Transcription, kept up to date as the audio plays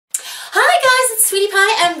Sweetie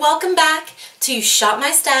Pie, and welcome back to Shop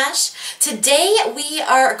My Stash. Today we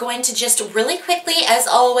are going to just really quickly, as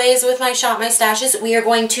always with my Shop My Stashes, we are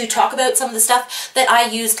going to talk about some of the stuff that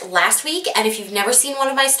I used last week. And if you've never seen one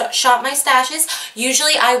of my Shop My Stashes,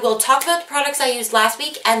 usually I will talk about the products I used last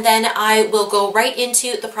week and then I will go right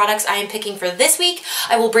into the products I am picking for this week.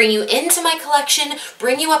 I will bring you into my collection,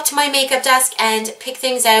 bring you up to my makeup desk, and pick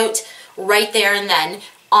things out right there and then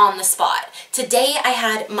on the spot. Today I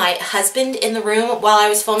had my husband in the room while I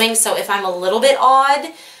was filming, so if I'm a little bit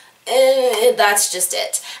odd, that's just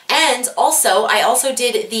it. And also, I also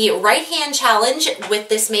did the right hand challenge with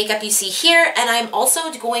this makeup you see here, and I'm also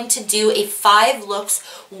going to do a 5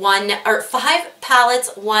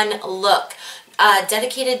 palettes, 1 look.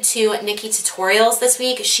 Dedicated to Nikki Tutorials this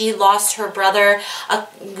week. She lost her brother a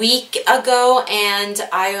week ago and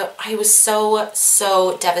I was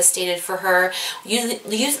so devastated for her.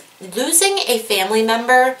 Losing a family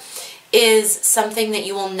member is something that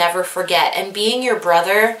you will never forget, and being your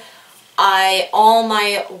brother, all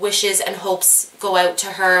my wishes and hopes go out to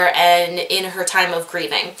her and in her time of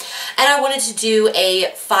grieving. And I wanted to do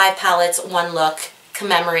a 5 palettes, 1 look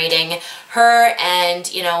commemorating her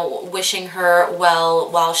and, you know, wishing her well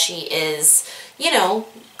while she is, you know,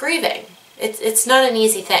 grieving. It's not an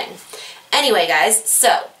easy thing. Anyway, guys,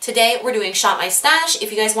 so today we're doing Shop My Stash.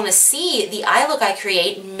 If you guys want to see the eye look I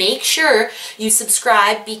create, make sure you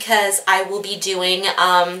subscribe because I will be doing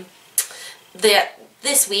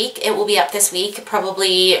this week. It will be up this week,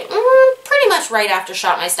 probably pretty much right after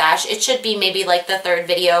Shop My Stash. It should be maybe like the 3rd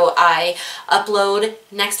video I upload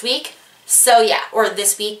next week. So yeah, or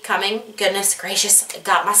this week coming. Goodness gracious, I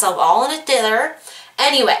got myself all in a dither.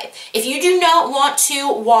 Anyway, if you do not want to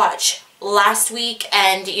watch last week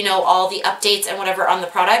and, you know, all the updates and whatever on the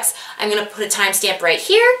products, I'm going to put a timestamp right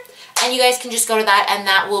here, and you guys can just go to that, and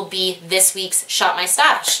that will be this week's Shop My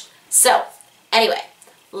Stash. So, anyway,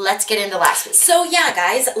 let's get into last week. So yeah,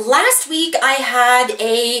 guys, last week I had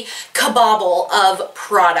a kabobble of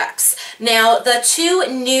products. Now, the 2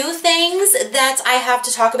 new things that I have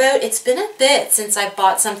to talk about, it's been a bit since I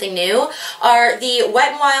bought something new, are the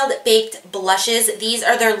Wet n Wild Baked Blushes. These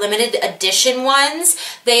are their limited edition ones.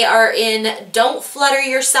 They are in Don't Flutter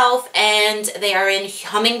Yourself and they are in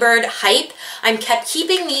Hummingbird Hype. I'm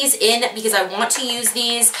keeping these in because I want to use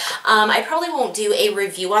these. I probably won't do a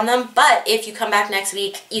review on them, but if you come back next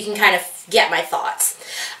week, you can kind of get my thoughts.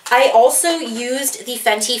 I also used the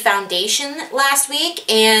Fenty foundation last week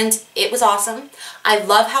and it was awesome. I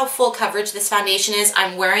love how full coverage this foundation is.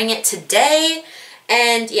 I'm wearing it today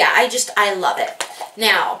and yeah, I love it.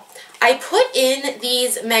 Now, I put in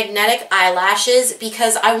these magnetic eyelashes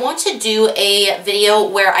because I want to do a video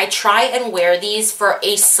where I try and wear these for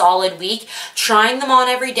a solid week, trying them on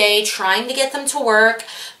every day, trying to get them to work,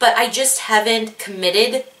 but I just haven't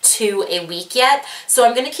committed to a week yet. So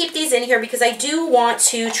I'm going to keep these in here because I do want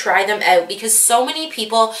to try them out because so many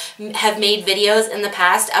people have made videos in the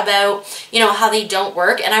past about, you know, how they don't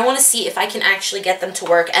work, and I want to see if I can actually get them to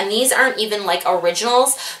work. And these aren't even like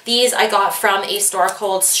originals. These I got from a store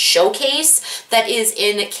called Showcase that is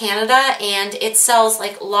in Canada, and it sells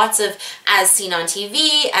like lots of as seen on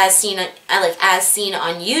TV, as seen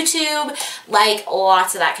on YouTube, like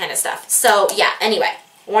lots of that kind of stuff. So yeah, anyway,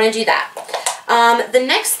 I want to do that. The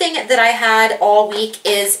next thing that I had all week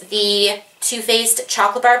is the Too Faced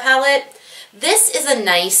Chocolate Bar Palette. This is a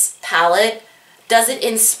nice palette. Does it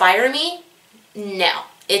inspire me? No,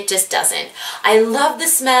 it just doesn't. I love the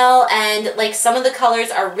smell and like some of the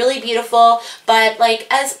colors are really beautiful, but like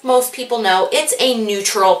as most people know, it's a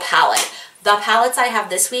neutral palette. The palettes I have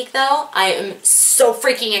this week though, I am so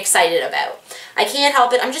freaking excited about. I can't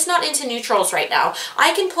help it. I'm just not into neutrals right now.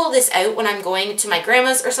 I can pull this out when I'm going to my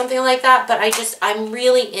grandma's or something like that, but I'm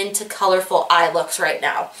really into colorful eye looks right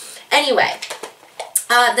now. Anyway,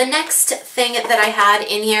 the next thing that I had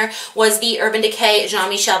in here was the Urban Decay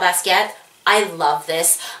Jean-Michel Basquiat. I love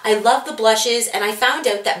this. I love the blushes, and I found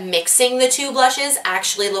out that mixing the 2 blushes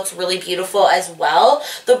actually looks really beautiful as well.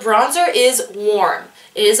 The bronzer is warm.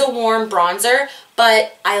 It is a warm bronzer,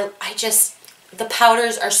 but the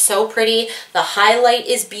powders are so pretty. The highlight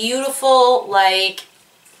is beautiful. Like,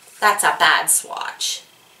 that's a bad swatch.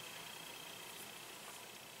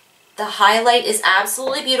 The highlight is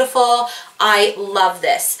absolutely beautiful. I love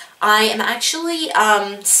this. I am actually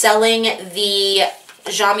selling the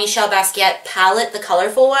Jean-Michel Basquiat palette, the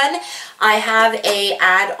colorful one. I have a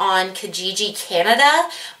ad on Kijiji Canada,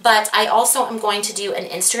 but I also am going to do an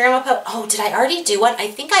Instagram post. Oh, did I already do one? I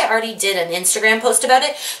think I already did an Instagram post about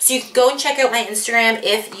it. So you can go and check out my Instagram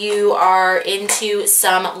if you are into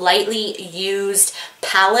some lightly used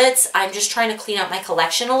palettes. I'm just trying to clean out my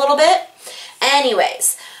collection a little bit.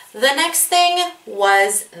 Anyways, The next thing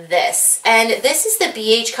was this, and this is the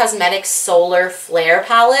BH Cosmetics Solar Flare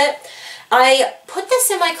palette. I put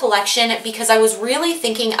this in my collection because I was really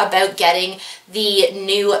thinking about getting the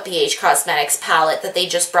new BH Cosmetics palette that they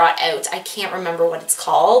just brought out. I can't remember what it's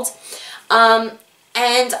called.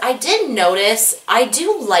 And I did notice, I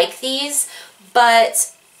do like these,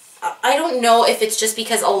 but I don't know if it's just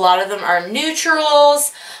because a lot of them are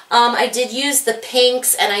neutrals. I did use the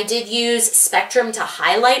pinks and I did use Spectrum to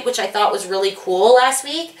highlight, which I thought was really cool last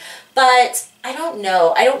week, but I don't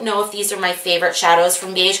know. I don't know if these are my favorite shadows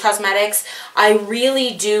from BH Cosmetics. I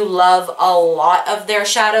really do love a lot of their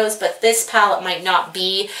shadows, but this palette might not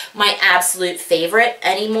be my absolute favorite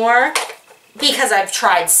anymore because I've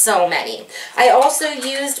tried so many. I also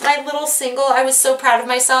used my little single. I was so proud of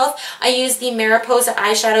myself. I used the Mariposa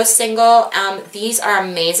eyeshadow single. These are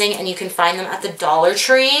amazing and you can find them at the Dollar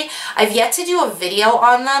Tree. I've yet to do a video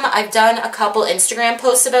on them. I've done a couple Instagram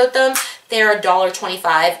posts about them. They're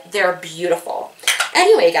 $1.25. They're beautiful.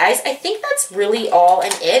 Anyway, guys, I think that's really all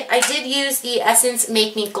in it. I did use the Essence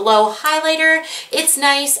Make Me Glow highlighter. It's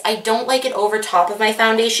nice. I don't like it over top of my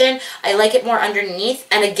foundation. I like it more underneath.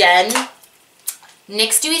 And again,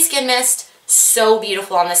 NYX Dewy Skin Mist, so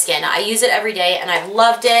beautiful on the skin. I use it every day and I've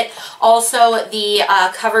loved it. Also, the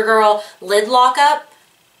CoverGirl Lid Lockup,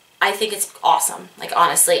 I think it's awesome. Like,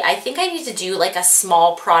 honestly, I think I need to do like a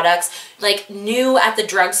small products, like new at the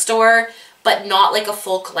drugstore, but not like a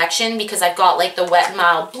full collection, because I've got like the Wet n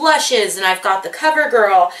Wild blushes and I've got the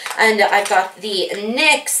CoverGirl and I've got the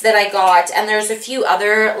NYX that I got, and there's a few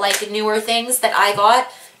other like newer things that I got.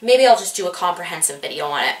 Maybe I'll just do a comprehensive video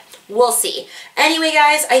on it. We'll see. Anyway,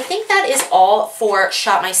 guys, I think that is all for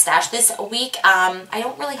Shop My Stash this week. I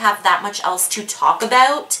don't really have that much else to talk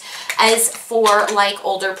about. As for like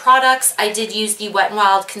older products, I did use the Wet n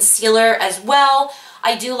Wild concealer as well.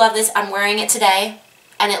 I do love this. I'm wearing it today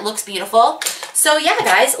and it looks beautiful. So yeah,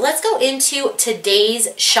 guys, let's go into today's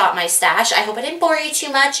Shop My Stash. I hope I didn't bore you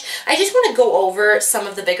too much. I just want to go over some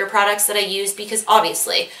of the bigger products that I used because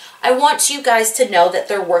obviously I want you guys to know that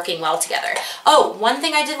they're working well together. Oh, one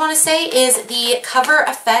thing I did want to say is the Cover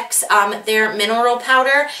FX, their mineral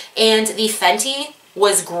powder and the Fenty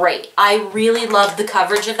was great. I really love the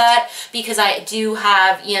coverage of that because I do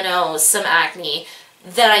have, you know, some acne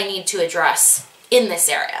that I need to address in this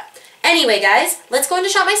area. Anyway, guys, let's go into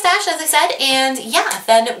Shop My Stash, as I said, and yeah,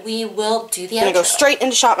 then we will do the outro. I'm gonna go straight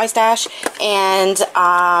into Shop My Stash, and,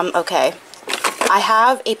 okay, I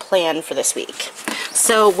have a plan for this week.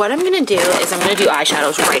 So what I'm gonna do is I'm gonna do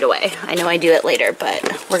eyeshadows right away. I know I do it later, but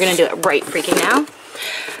we're gonna do it right freaking now,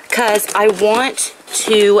 because I want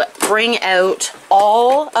to bring out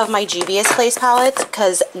all of my Juvia's Place palettes,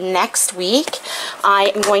 because next week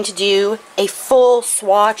I am going to do a full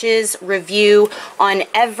swatches review on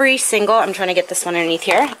every single, I'm trying to get this one underneath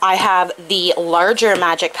here. I have the larger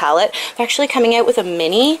Magic palette. They're actually coming out with a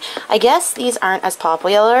mini. I guess these aren't as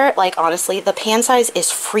popular. Like, honestly, the pan size is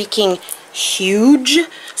freaking huge,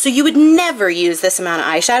 so you would never use this amount of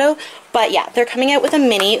eyeshadow. But yeah, they're coming out with a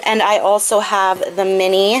mini, and I also have the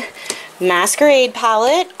mini Masquerade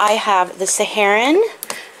palette. I have the Saharan.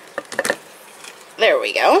 There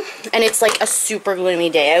we go. And it's like a super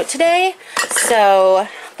gloomy day out today, so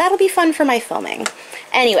that'll be fun for my filming.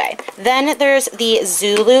 Anyway, then there's the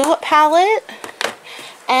Zulu palette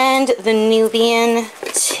and the Nubian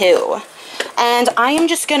 2. And I am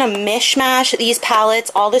just going to mishmash these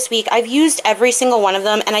palettes all this week. I've used every single one of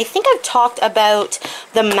them, and I think I've talked about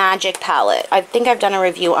the Magic palette. I think I've done a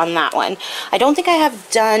review on that one. I don't think I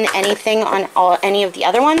have done anything on any of the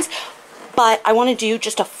other ones, but I want to do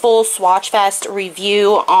just a full Swatch Fest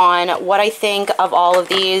review on what I think of all of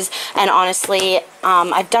these. And honestly,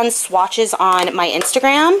 I've done swatches on my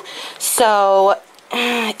Instagram, so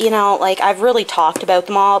you know, like, I've really talked about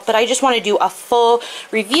them all, but I just want to do a full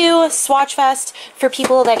review, Swatch Fest, for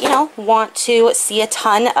people that, you know, want to see a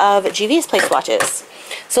ton of Juvia's Place swatches.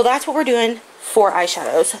 So that's what we're doing for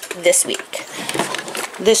eyeshadows this week.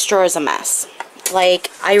 This drawer is a mess. Like,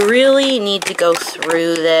 I really need to go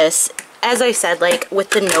through this. As I said, like,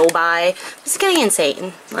 with the no-buy, it's getting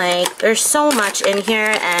insane. Like, there's so much in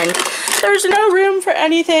here, and there's no room for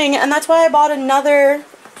anything, and that's why I bought another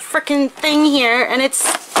freaking thing here, and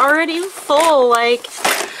it's already full. Like,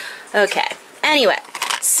 okay, anyway,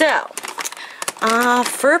 so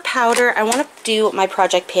for powder, I want to do my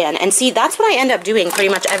Project Pan, and see, that's what I end up doing pretty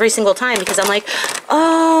much every single time, because I'm like,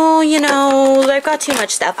 oh, you know, I've got too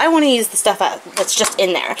much stuff. I want to use the stuff that's just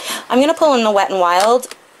in there. I'm going to pull in the Wet n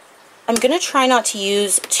Wild. I'm going to try not to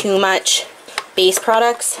use too much base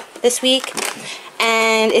products this week,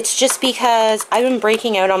 And it's just because I've been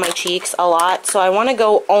breaking out on my cheeks a lot, so I want to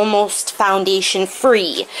go almost foundation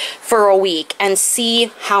free for a week and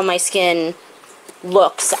see how my skin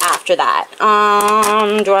looks after that.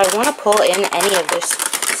 Do I want to pull in any of this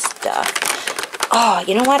stuff? Oh,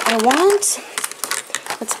 you know what I want?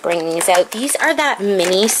 Let's bring these out. These are that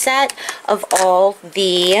mini set of all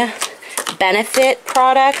the Benefit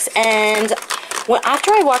products, and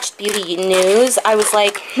after I watched Beauty News, I was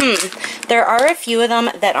like, there are a few of them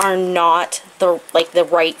that are not the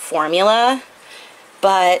right formula,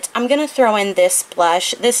 but I'm gonna throw in this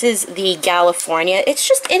blush. This is the California. It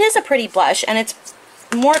is a pretty blush, and it's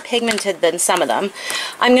more pigmented than some of them.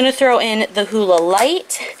 I'm gonna throw in the Hoola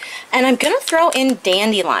Light, and I'm gonna throw in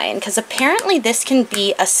Dandelion, because apparently this can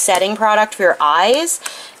be a setting product for your eyes.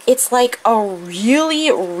 It's like a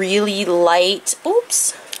really, really light,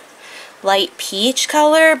 light peach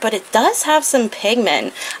color, but it does have some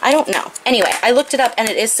pigment. I don't know. Anyway, I looked it up, and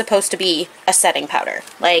it is supposed to be a setting powder,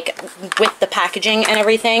 like with the packaging and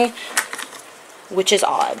everything, which is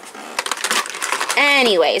odd.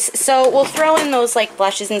 Anyways, so we'll throw in those like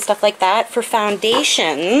blushes and stuff like that. For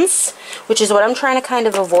foundations, which is what I'm trying to kind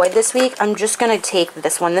of avoid this week, I'm just going to take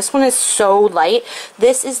this one. This one is so light.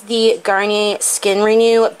 This is the Garnier Skin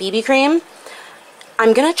Renew BB Cream.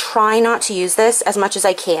 I'm going to try not to use this as much as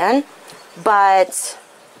I can, but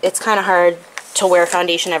it's kind of hard to wear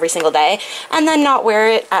foundation every single day and then not wear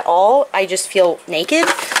it at all. I just feel naked.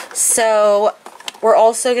 So we're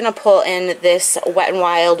also going to pull in this Wet n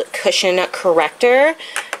Wild Cushion Corrector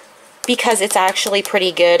because it's actually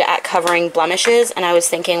pretty good at covering blemishes, and I was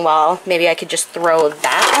thinking, well, maybe I could just throw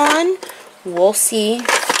that on. We'll see.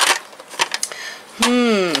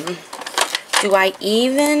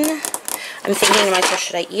 I'm thinking to myself,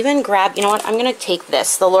 should I even grab, you know what, I'm going to take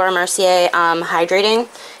this, the Laura Mercier Hydrating.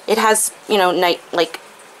 It has, you know,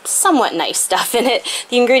 somewhat nice stuff in it.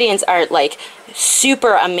 The ingredients are like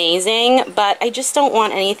super amazing, but I just don't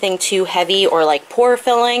want anything too heavy or like pore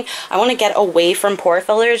filling. I want to get away from pore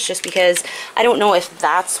fillers just because I don't know if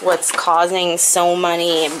that's what's causing so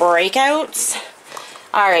many breakouts.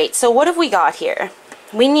 Alright, so what have we got here?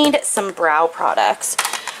 We need some brow products.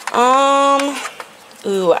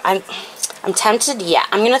 Ooh, I'm tempted. Yeah,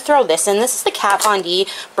 I'm gonna throw this in. This is the Kat Von D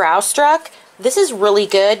Brow Struck. This is really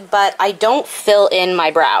good, but I don't fill in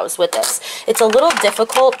my brows with this. It's a little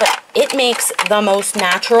difficult, but it makes the most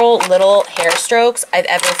natural little hair strokes I've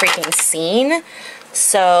ever freaking seen.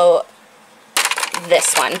 So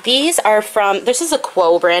this one. These are from, this is a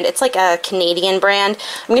Quo brand. It's like a Canadian brand.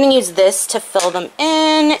 I'm going to use this to fill them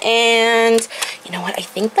in, and you know what? I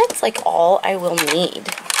think that's like all I will need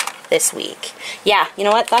this week. Yeah, you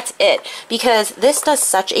know what? That's it. Because this does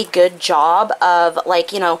such a good job of,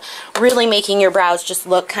 like, you know, really making your brows just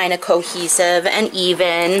look kind of cohesive and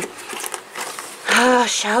even.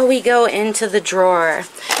 Shall we go into the drawer?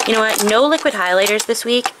 You know what? No liquid highlighters this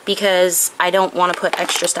week because I don't want to put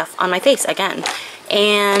extra stuff on my face again.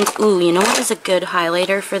 And, ooh, you know what is a good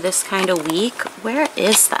highlighter for this kind of week? Where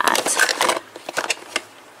is that?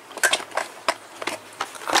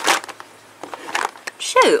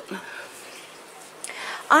 Shoot.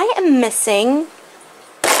 I am missing...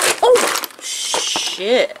 Oh,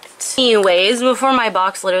 shit. Anyways, before my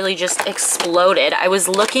box literally just exploded, I was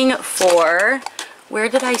looking for... Where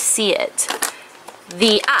did I see it?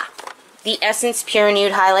 The Essence Pure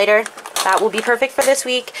Nude Highlighter. That will be perfect for this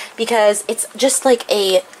week because it's just like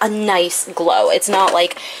a nice glow. It's not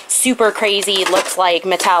like super crazy, looks like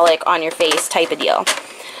metallic on your face type of deal.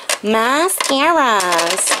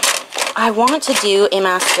 Mascaras. I want to do a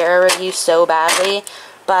mascara review so badly,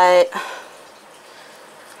 but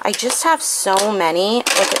I just have so many.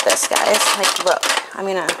 Look at this, guys. Like, look. I'm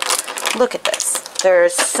gonna look at this.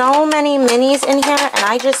 There's so many minis in here, and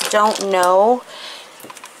I just don't know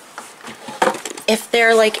if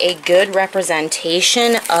they're like a good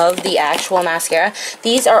representation of the actual mascara.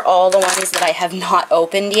 These are all the ones that I have not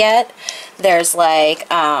opened yet. There's like,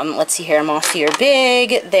 let's see here, Monsieur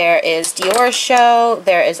Big, there is Dior Show,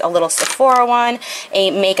 there is a little Sephora one,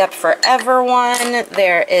 a Makeup Forever one,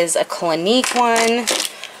 there is a Clinique one.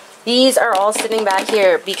 These are all sitting back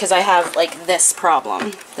here because I have like this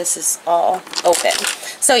problem. This is all open.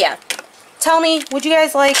 So yeah. Tell me, would you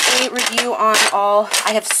guys like a review on all?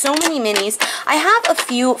 I have so many minis. I have a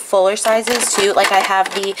few fuller sizes too. Like I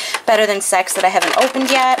have the Better Than Sex that I haven't opened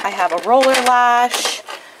yet. I have a Roller Lash.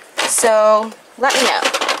 So let me know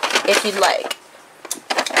if you'd like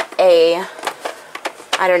a,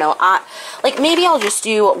 I don't know, like maybe I'll just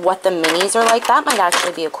do what the minis are like. That might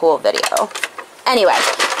actually be a cool video. Anyway,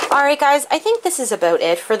 Alright guys, I think this is about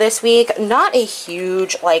it for this week. Not a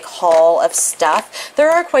huge like haul of stuff. There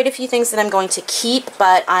are quite a few things that I'm going to keep,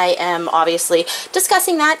 but I am obviously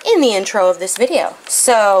discussing that in the intro of this video.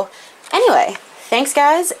 So anyway, thanks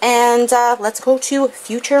guys, and let's go to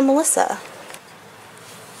future Melissa.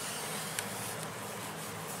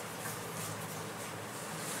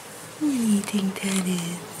 What do you think that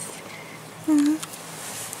is? Hmm?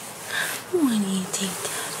 What do you think that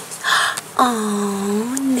is?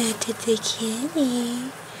 Oh, look at the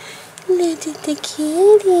kitty. Look at the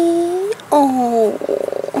kitty. Oh,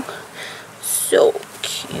 so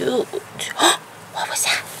cute. What was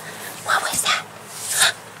that? What was that?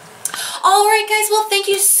 Alright guys, well thank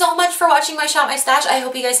you so much for watching my Shop My Stash. I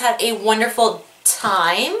hope you guys had a wonderful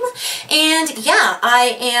time. And yeah,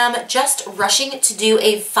 I am just rushing to do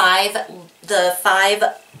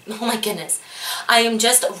oh my goodness. I am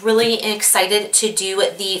just really excited to do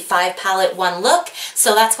the 5 palette 1 look.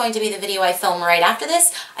 So that's going to be the video I film right after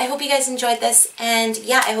this. I hope you guys enjoyed this, and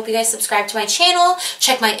yeah, I hope you guys subscribe to my channel.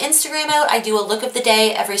 Check my Instagram out. I do a look of the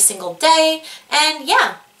day every single day. And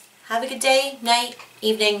yeah, have a good day, night,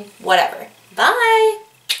 evening, whatever. Bye!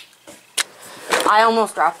 I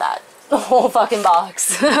almost dropped that. The whole fucking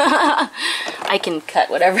box. I can cut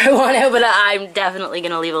whatever I want out, but I'm definitely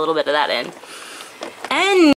going to leave a little bit of that in. And